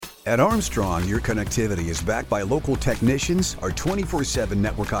At Armstrong, your connectivity is backed by local technicians, our 24/7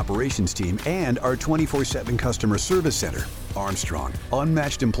 network operations team, and our 24/7 customer service center. Armstrong,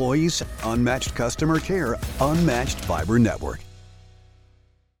 unmatched employees, unmatched customer care, unmatched fiber network.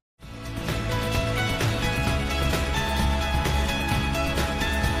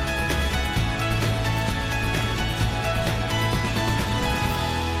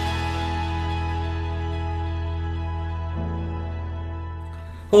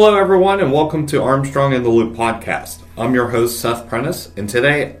 Hello everyone and welcome to Armstrong in the Loop podcast. I'm your host Seth Prentice, and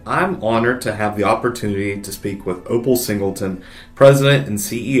today I'm honored to have the opportunity to speak with Opal Singleton, President and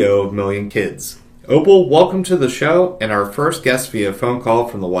CEO of Million Kids. Opal, welcome to the show and our first guest via phone call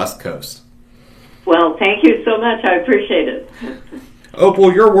from the West Coast. Well, thank you so much. I appreciate it.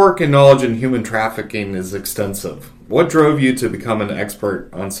 Opal, your work and knowledge in human trafficking is extensive. What drove you to become an expert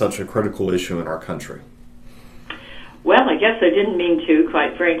on such a critical issue in our country? Well, I guess I didn't mean to,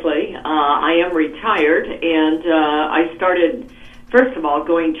 quite frankly. I am retired, and I started, first of all,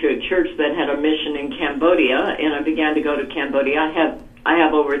 going to a church that had a mission in Cambodia, and I began to go to Cambodia. I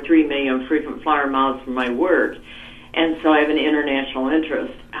have over 3 million frequent flyer miles from my work, and so I have an international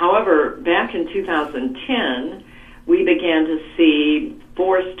interest. However, back in 2010, we began to see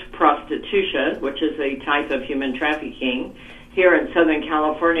forced prostitution, which is a type of human trafficking, here in Southern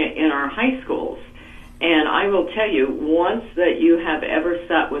California in our high schools. And I will tell you, once that you have ever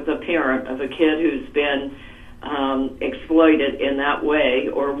sat with a parent of a kid who's been exploited in that way,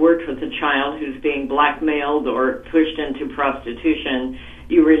 or worked with a child who's being blackmailed or pushed into prostitution,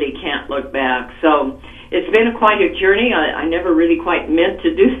 you really can't look back. So it's been quite a journey. I never really quite meant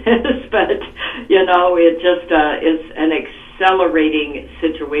to do this, but, you know, it just is an accelerating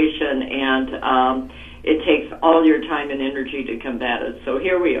situation, and it takes all your time and energy to combat it. So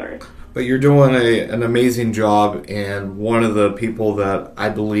here we are. But you're doing an amazing job, and one of the people that I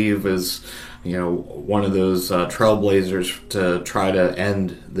believe is, you know, one of those trailblazers to try to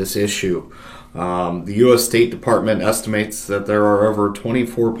end this issue. The U.S. State Department estimates that there are over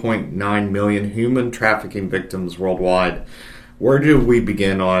 24.9 million human trafficking victims worldwide. Where do we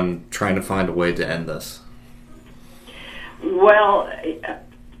begin on trying to find a way to end this? Well,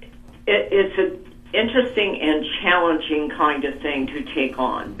 it's an interesting and challenging kind of thing to take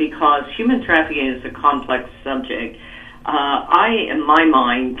on, because human trafficking is a complex subject. I, in my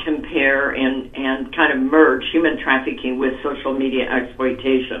mind, compare and kind of merge human trafficking with social media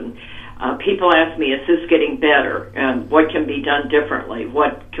exploitation. People ask me, is this getting better? What can be done differently?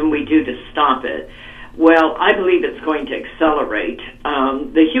 What can we do to stop it? Well, I believe it's going to accelerate.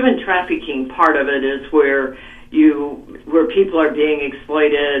 The human trafficking part of it is where people are being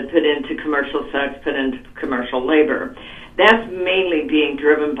exploited, put into commercial sex, put into commercial labor. That's mainly being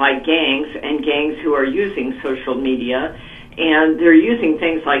driven by gangs, and gangs who are using social media, and they're using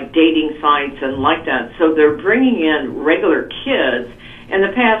things like dating sites and like that. So they're bringing in regular kids. In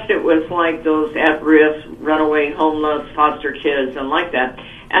the past, it was like those at-risk, runaway, homeless, foster kids and like that,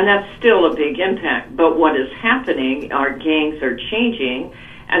 and that's still a big impact. But what is happening, our gangs are changing,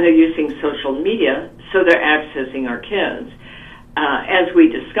 and they're using social media, so they're accessing our kids. As we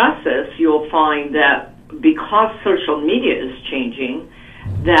discuss this, you'll find that because social media is changing,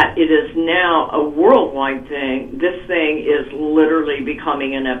 that it is now a worldwide thing. This thing is literally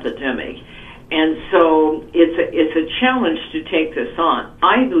becoming an epidemic. And so it's a challenge to take this on.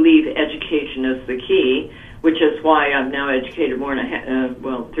 I believe education is the key, which is why I've now educated more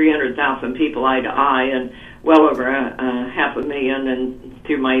than 300,000 people eye to eye, and well over 500,000 and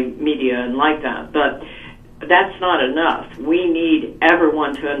through my media and like that. But that's not enough. We need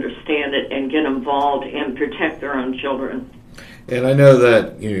everyone to understand it and get involved and protect their own children. And I know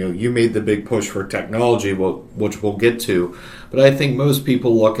that you made the big push for technology, which we'll get to, but I think most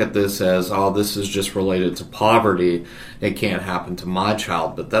people look at this as, oh, this is just related to poverty. It can't happen to my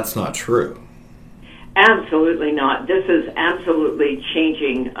child, but that's not true. Absolutely not. This is absolutely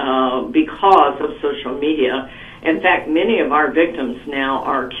changing because of social media. In fact, many of our victims now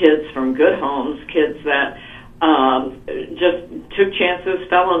are kids from good homes, kids that just took chances,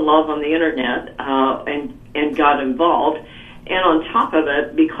 fell in love on the internet, and got involved. And on top of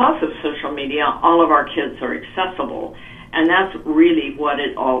it, because of social media, all of our kids are accessible. And that's really what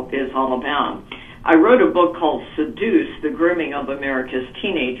it all is all about. I wrote a book called Seduce, The Grooming of America's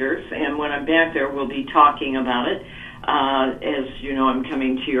Teenagers, and when I'm back there, we'll be talking about it. As you know, I'm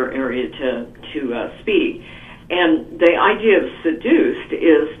coming to your area to speak. And the idea of seduced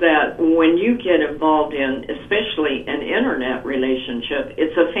is that when you get involved in, especially an internet relationship,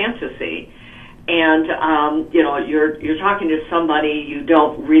 it's a fantasy. And you're talking to somebody you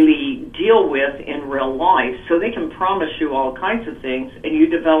don't really deal with in real life, so they can promise you all kinds of things, and you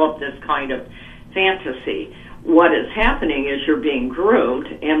develop this kind of fantasy. What is happening is you're being groomed,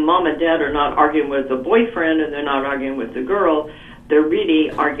 and mom and dad are not arguing with the boyfriend, and they're not arguing with the girl. They're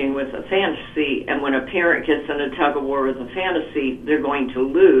really arguing with a fantasy, and when a parent gets in a tug of war with a fantasy, they're going to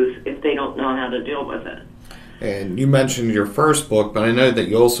lose if they don't know how to deal with it. And you mentioned your first book, but I know that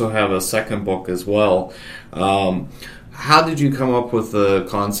you also have a second book as well. How did you come up with the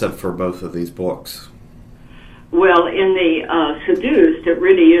concept for both of these books? Well, in the Seduced, it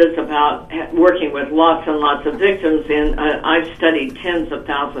really is about working with lots and lots of victims, and I've studied tens of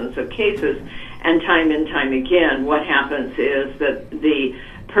thousands of cases, and time again, what happens is that the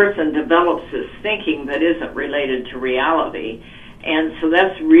person develops this thinking that isn't related to reality. And so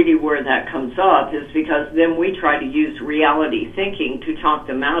that's really where that comes up, is because then we try to use reality thinking to talk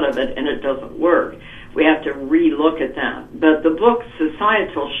them out of it, and it doesn't work. We have to re-look at that. But the book,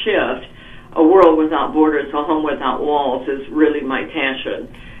 Societal Shift, A World Without Borders, A Home Without Walls, is really my passion.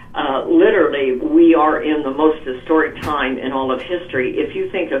 Literally, we are in the most historic time in all of history. If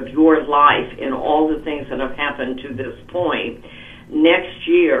you think of your life and all the things that have happened to this point, next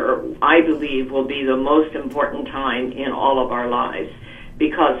year, I believe, will be the most important time in all of our lives,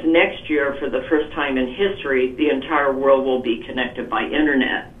 because next year, for the first time in history, the entire world will be connected by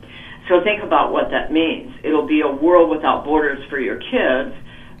internet. So think about what that means. It'll be a world without borders for your kids,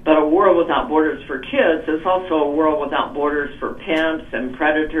 but a world without borders for kids is also a world without borders for pimps and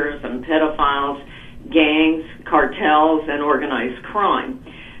predators and pedophiles, gangs, cartels, and organized crime.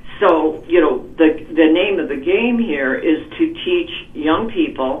 So, the name of the game here is to teach young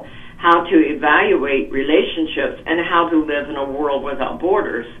people how to evaluate relationships and how to live in a world without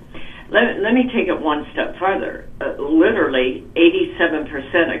borders. Let me take it one step further. Literally,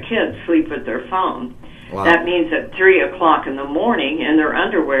 87% of kids sleep with their phone. Wow. That means at 3 o'clock in the morning, in their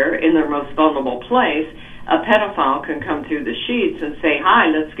underwear, in their most vulnerable place, a pedophile can come through the sheets and say, "Hi,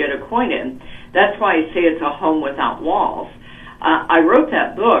 let's get acquainted." That's why I say it's a home without walls. I wrote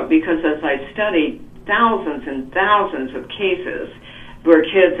that book because as I studied thousands and thousands of cases where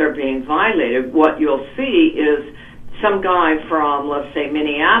kids are being violated, what you'll see is some guy from, let's say,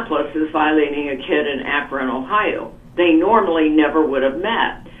 Minneapolis is violating a kid in Akron, Ohio. They normally never would have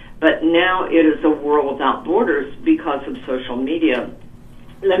met, but now it is a world without borders because of social media.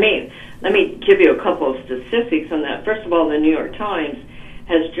 Let me give you a couple of statistics on that. First of all, the New York Times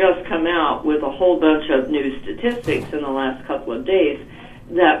has just come out with a whole bunch of new statistics in the last couple of days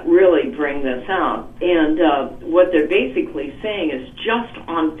that really bring this out. And what they're basically saying is just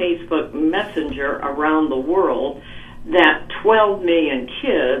on Facebook Messenger around the world that 12 million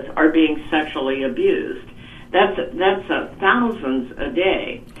kids are being sexually abused. That's thousands a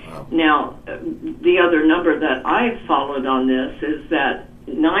day. Wow. Now, the other number that I've followed on this is that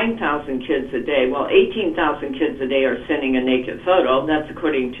 9,000 kids a day, 18,000 kids a day are sending a naked photo. That's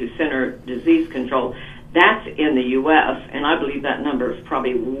according to Center Disease Control. That's in the U.S., and I believe that number is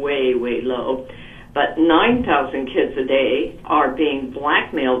probably way, way low. But 9,000 kids a day are being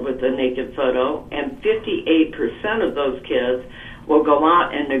blackmailed with a naked photo, and 58% of those kids will go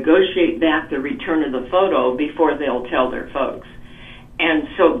out and negotiate back the return of the photo before they'll tell their folks. And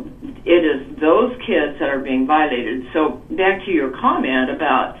so it is those kids that are being violated. So back to your comment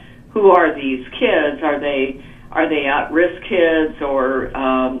about who are these kids? Are they at-risk kids, or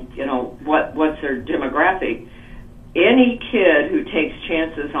what's their demographic? Any kid who takes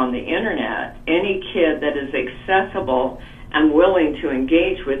chances on the internet, any kid that is accessible and willing to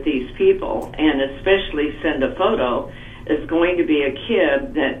engage with these people, and especially send a photo, is going to be a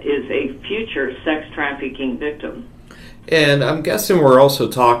kid that is a future sex trafficking victim. And I'm guessing we're also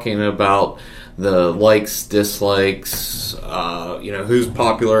talking about the likes, dislikes, who's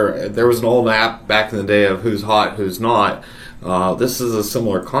popular. There was an old app back in the day of who's hot, who's not. This is a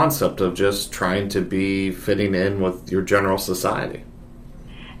similar concept of just trying to be fitting in with your general society.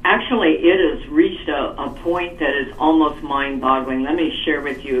 Actually, it has reached a point that is almost mind-boggling. Let me share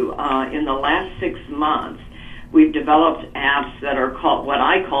with you. In the last 6 months, we've developed apps that are called what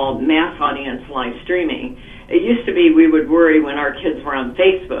I call mass audience live streaming. It used to be we would worry when our kids were on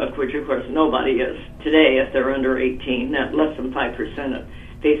Facebook, which of course nobody is today if they're under 18. Less than 5% of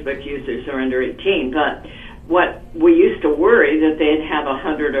Facebook users are under 18. But what we used to worry that they'd have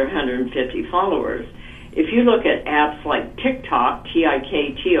 100 or 150 followers. If you look at apps like TikTok,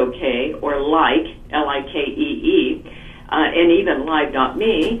 TikTok, or Like, Likee, and even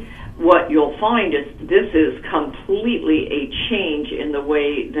Live.me, what you'll find is this is completely a change in the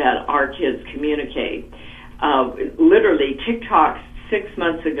way that our kids communicate. Literally, TikTok 6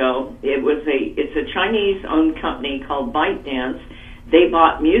 months ago. It's a Chinese-owned company called ByteDance. They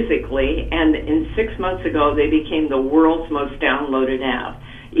bought Musical.ly, and in 6 months ago, they became the world's most downloaded app,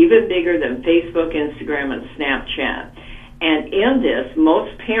 even bigger than Facebook, Instagram, and Snapchat. And in this,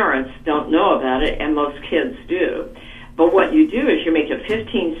 most parents don't know about it, and most kids do. But what you do is you make a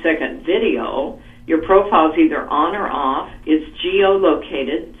 15-second video. Your profile's either on or off. It's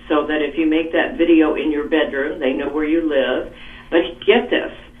geolocated so that if you make that video in your bedroom, they know where you live. But get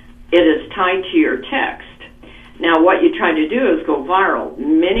this, it is tied to your text. Now, what you try to do is go viral.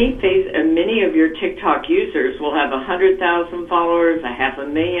 Many of your TikTok users will have 100,000 followers, 500,000,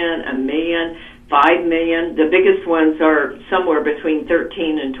 1 million, 5 million. The biggest ones are somewhere between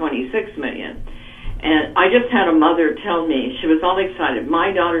 13 and 26 million. And I just had a mother tell me, she was all excited,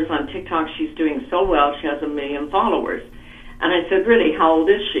 my daughter's on TikTok, she's doing so well, she has 1 million followers. And I said, really, how old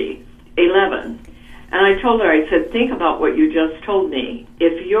is she? 11. And I told her, I said, think about what you just told me.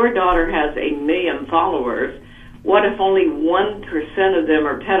 If your daughter has 1 million followers, what if only 1% of them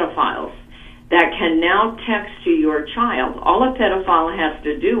are pedophiles that can now text to your child? All a pedophile has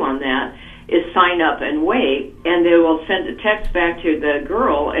to do on that is sign up and wait, and they will send a text back to the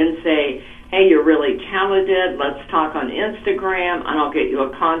girl and say, hey, you're really talented, let's talk on Instagram, and I'll get you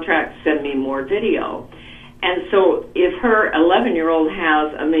a contract, send me more video. And so if her 11-year-old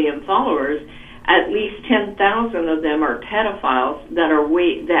has 1 million followers, at least 10,000 of them are pedophiles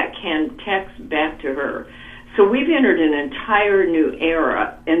that can text back to her. So we've entered an entire new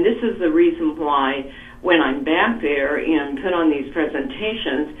era, and this is the reason why when I'm back there and put on these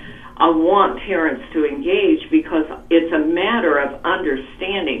presentations, I want parents to engage, because it's a matter of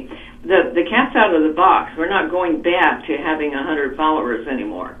understanding. The cat's out of the box. We're not going back to having 100 followers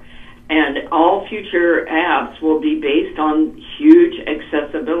anymore. And all future apps will be based on huge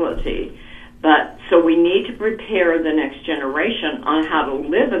accessibility. But so we need to prepare the next generation on how to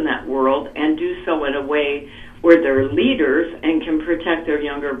live in that world and do so in a way where they're leaders and can protect their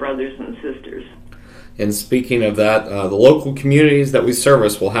younger brothers and sisters. And speaking of that, the local communities that we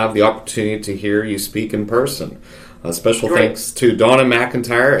service will have the opportunity to hear you speak in person. Special thanks to Donna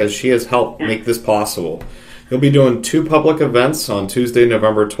McIntyre, as she has helped make this possible. You'll be doing 2 public events on Tuesday,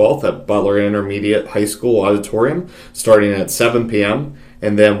 November 12th at Butler Intermediate High School Auditorium, starting at 7 p.m.,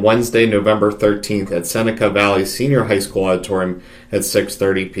 and then Wednesday, November 13th at Seneca Valley Senior High School Auditorium at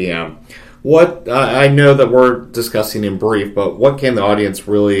 6:30 p.m. What I know that we're discussing in brief, but what can the audience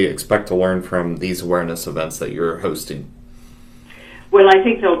really expect to learn from these awareness events that you're hosting? Well, I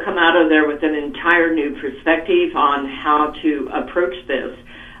think they'll come out of there with an entire new perspective on how to approach this.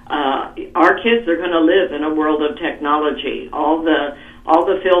 Our kids are going to live in a world of technology. All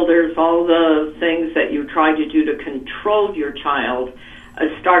the filters, all the things that you try to do to control your child are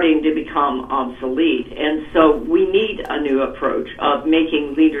starting to become obsolete. And so we need a new approach of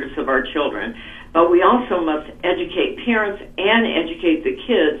making leaders of our children. But we also must educate parents and educate the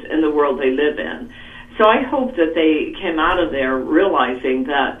kids in the world they live in. So I hope that they came out of there realizing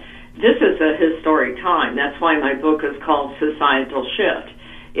that this is a historic time. That's why my book is called Societal Shift.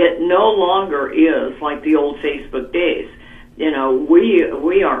 It no longer is like the old Facebook days. You know,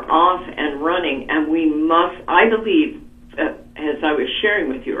 we are off and running, and we must, I believe, as I was sharing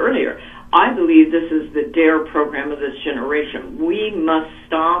with you earlier, I believe this is the DARE program of this generation. We must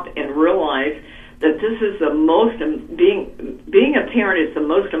stop and realize that this is the most, being a parent is the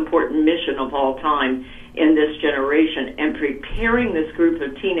most important mission of all time in this generation, and preparing this group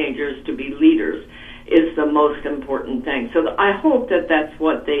of teenagers to be leaders is the most important thing. So I hope that that's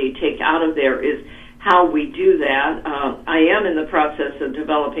what they take out of there, is how we do that. I am in the process of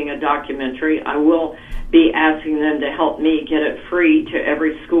developing a documentary. I will be asking them to help me get it free to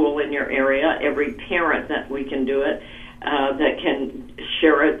every school in your area, every parent that we can do it, that can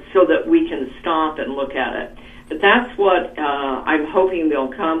share it, so that we can stop and look at it. But that's what I'm hoping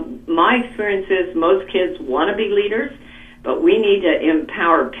they'll come. My experience is most kids want to be leaders, but we need to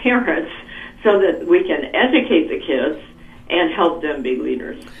empower parents so that we can educate the kids and help them be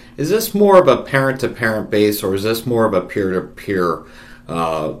leaders. Is this more of a parent-to-parent base, or is this more of a peer-to-peer?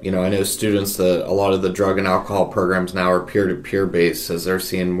 I know students, that a lot of the drug and alcohol programs now are peer-to-peer based, as they're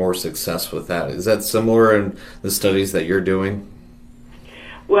seeing more success with that. Is that similar in the studies that you're doing?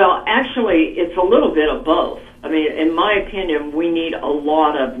 Well, actually, it's a little bit of both. I mean, in my opinion, we need a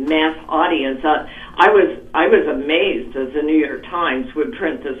lot of mass audience. I was amazed as the New York Times would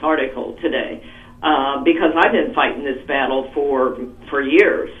print this article today, because I've been fighting this battle for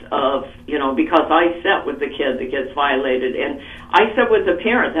years because I sit with the kid that gets violated, and I sit with the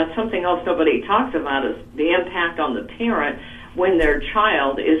parent. That's something else nobody talks about, is the impact on the parent when their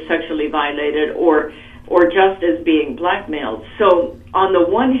child is sexually violated or just as being blackmailed. So on the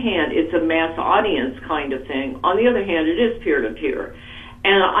one hand, it's a mass audience kind of thing. On the other hand, it is peer-to-peer.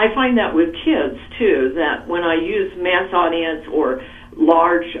 And I find that with kids, too, that when I use mass audience or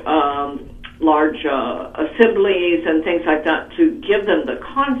large assemblies and things like that to give them the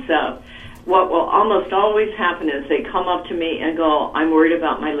concept, what will almost always happen is they come up to me and go, I'm worried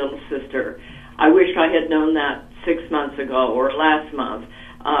about my little sister. I wish I had known that 6 months ago or last month.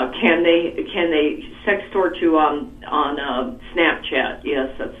 Can they sextort you on Snapchat?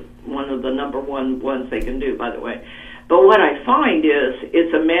 Yes, that's one of the number one ones they can do, by the way. But what I find is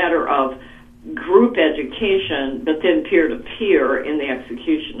it's a matter of group education, but then peer-to-peer in the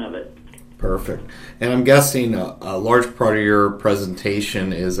execution of it. Perfect. And I'm guessing a large part of your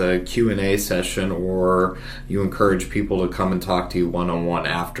presentation is a Q&A session, or you encourage people to come and talk to you one-on-one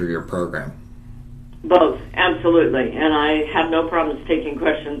after your program. Both, absolutely. And I have no problems taking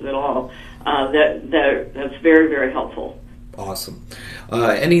questions at all. That's very, very helpful. Awesome.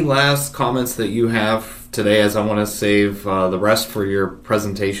 Any last comments that you have today, as I want to save the rest for your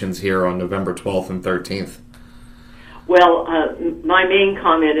presentations here on November 12th and 13th? Well, my main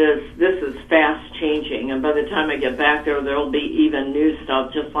comment is this is fast changing, and by the time I get back there, there'll be even new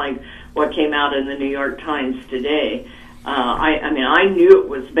stuff, just like what came out in the New York Times today. I knew it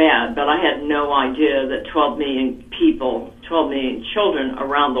was bad, but I had no idea that 12 million people, 12 million children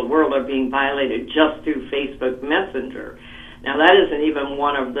around the world are being violated just through Facebook Messenger. Now, that isn't even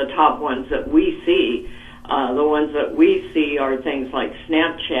one of the top ones that we see. The ones that we see are things like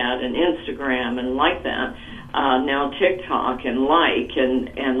Snapchat and Instagram and like that. Now TikTok and like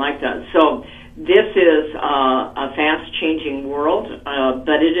that. So this is a fast-changing world,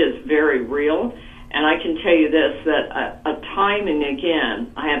 but it is very real. And I can tell you this, that time and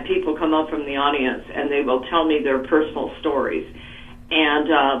again, I have people come up from the audience and they will tell me their personal stories. And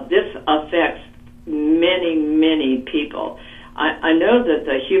this affects many, many people. I know that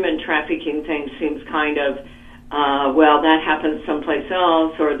the human trafficking thing seems kind of, that happens someplace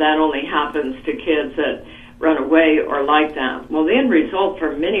else, or that only happens to kids that run away or like that. Well, the end result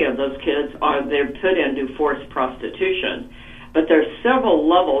for many of those kids are they're put into forced prostitution. But there's several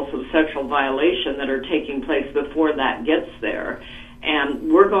levels of sexual violation that are taking place before that gets there.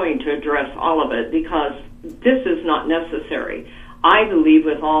 And we're going to address all of it because this is not necessary. I believe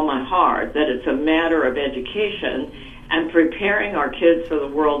with all my heart that it's a matter of education and preparing our kids for the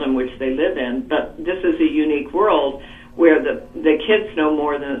world in which they live in. But this is a unique world where the kids know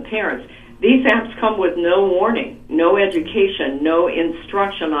more than the parents. These apps come with no warning, no education, no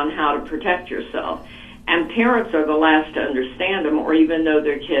instruction on how to protect yourself. And parents are the last to understand them or even know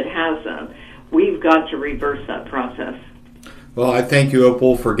their kid has them. We've got to reverse that process. Well, I thank you,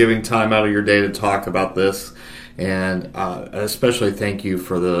 Opal, for giving time out of your day to talk about this. And especially thank you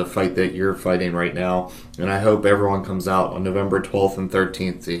for the fight that you're fighting right now. And I hope everyone comes out on November 12th and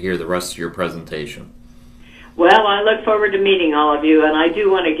 13th to hear the rest of your presentation. Well, I look forward to meeting all of you. And I do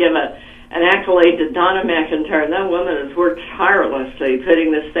want to give an accolade to Donna McIntyre. That woman has worked tirelessly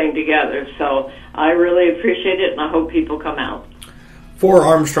putting this thing together. So I really appreciate it, and I hope people come out. For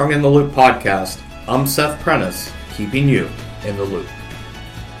Armstrong in the Loop podcast, I'm Seth Prentice, keeping you in the loop.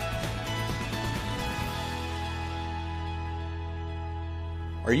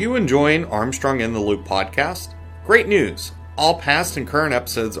 Are you enjoying Armstrong in the Loop podcast? Great news! All past and current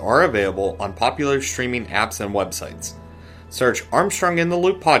episodes are available on popular streaming apps and websites. Search Armstrong in the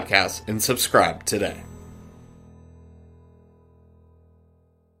Loop podcast and subscribe today.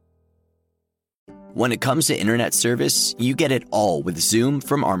 When it comes to internet service, you get it all with Zoom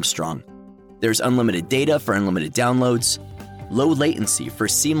from Armstrong. There's unlimited data for unlimited downloads, low latency for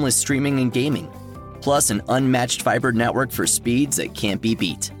seamless streaming and gaming, plus an unmatched fiber network for speeds that can't be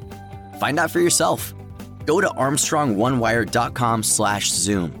beat. Find out for yourself. Go to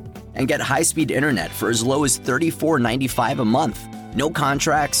armstrong1wire.com/Zoom and get high-speed internet for as low as $34.95 a month. No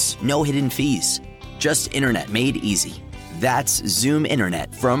contracts, no hidden fees. Just internet made easy. That's Zoom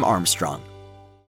Internet from Armstrong.